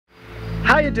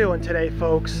How you doing today,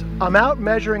 folks? I'm out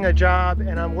measuring a job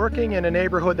and I'm working in a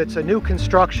neighborhood that's a new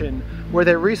construction where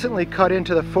they recently cut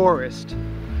into the forest.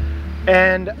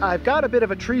 And I've got a bit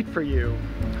of a treat for you.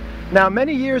 Now,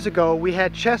 many years ago we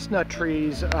had chestnut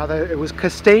trees. It was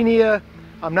Castanea.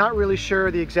 I'm not really sure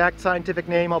the exact scientific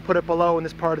name. I'll put it below in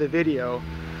this part of the video.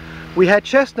 We had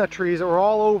chestnut trees that were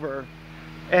all over.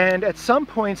 And at some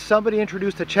point somebody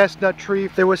introduced a chestnut tree.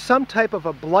 There was some type of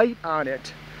a blight on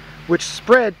it, which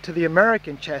spread to the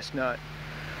American chestnut.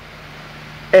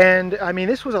 And I mean,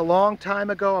 this was a long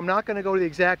time ago. I'm not going to go to the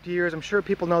exact years. I'm sure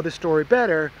people know this story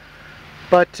better.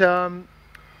 But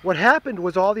what happened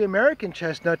was all the American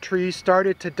chestnut trees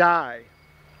started to die.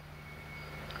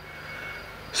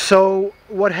 So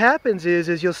what happens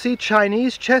is you'll see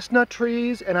Chinese chestnut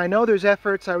trees, and I know there's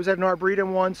efforts. I was at an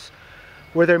arboretum once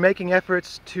where they're making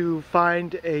efforts to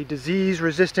find a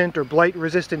disease-resistant or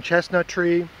blight-resistant chestnut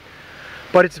tree.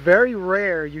 But it's very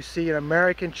rare you see an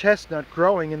American chestnut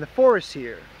growing in the forest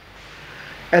here.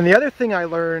 And the other thing I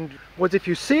learned was if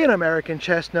you see an American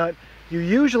chestnut, you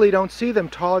usually don't see them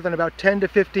taller than about 10 to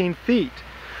 15 feet,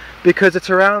 because it's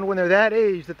around when they're that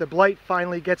age that the blight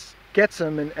finally gets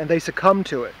them and they succumb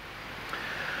to it.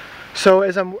 So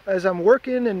as I'm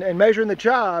working and measuring the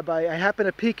job, I happened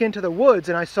to peek into the woods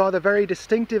and I saw the very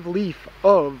distinctive leaf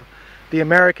of the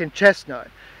American chestnut.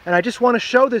 And I just want to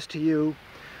show this to you,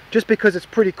 just because it's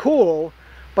pretty cool,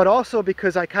 but also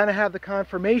because I kind of have the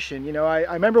confirmation. You know,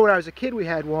 I remember when I was a kid we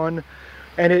had one,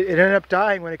 and it ended up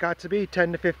dying when it got to be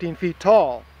 10 to 15 feet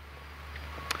tall.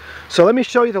 So let me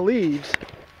show you the leaves.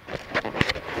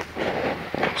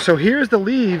 So here's the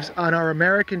leaves on our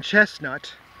American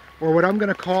chestnut, or what I'm going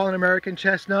to call an American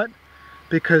chestnut,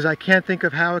 because I can't think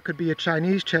of how it could be a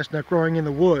Chinese chestnut growing in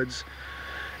the woods.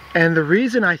 And the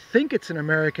reason I think it's an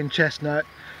American chestnut,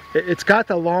 it's got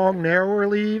the long, narrower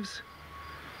leaves.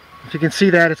 If you can see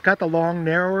that, it's got the long,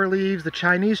 narrower leaves. The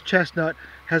Chinese chestnut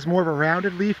has more of a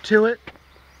rounded leaf to it.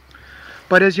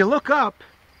 But as you look up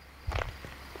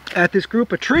at this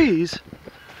group of trees,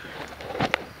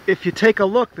 if you take a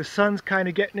look, the sun's kind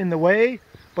of getting in the way,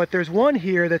 but there's one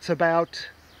here that's it's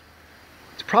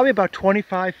probably about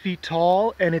 25 feet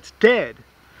tall, and it's dead.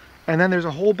 And then there's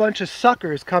a whole bunch of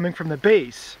suckers coming from the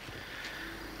base.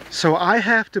 So I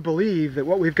have to believe that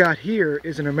what we've got here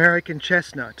is an American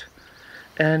chestnut.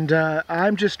 And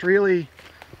I'm just really,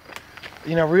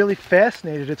 really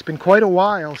fascinated. It's been quite a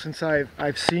while since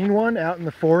I've seen one out in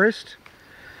the forest.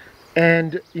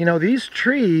 And, these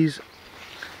trees,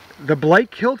 the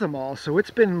blight killed them all. So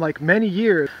it's been like many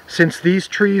years since these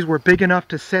trees were big enough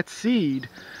to set seed.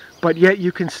 But yet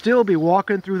you can still be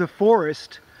walking through the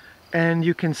forest and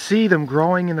you can see them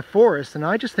growing in the forest, and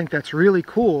I just think that's really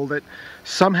cool that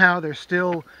somehow they're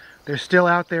still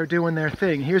out there doing their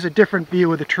thing. Here's a different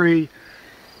view of the tree.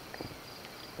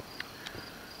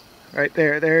 Right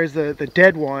there, there's the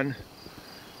dead one.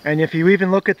 And if you even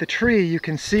look at the tree, you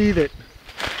can see that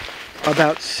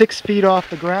about 6 feet off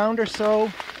the ground or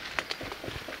so,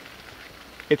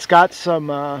 it's got some,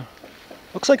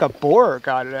 looks like a borer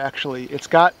got it actually. It's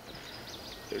got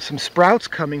some sprouts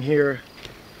coming here,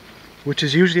 which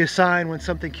is usually a sign when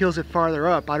something kills it farther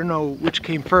up. I don't know which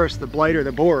came first, the blight or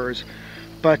the borers.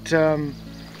 But,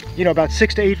 about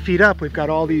 6 to 8 feet up, we've got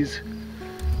all these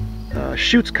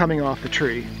shoots coming off the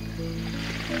tree.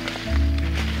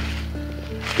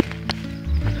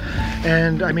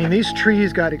 And, I mean, these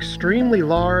trees got extremely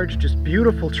large, just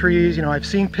beautiful trees. I've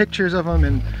seen pictures of them,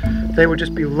 and they would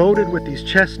just be loaded with these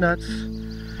chestnuts.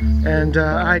 And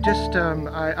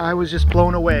I was just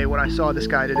blown away when I saw this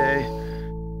guy today.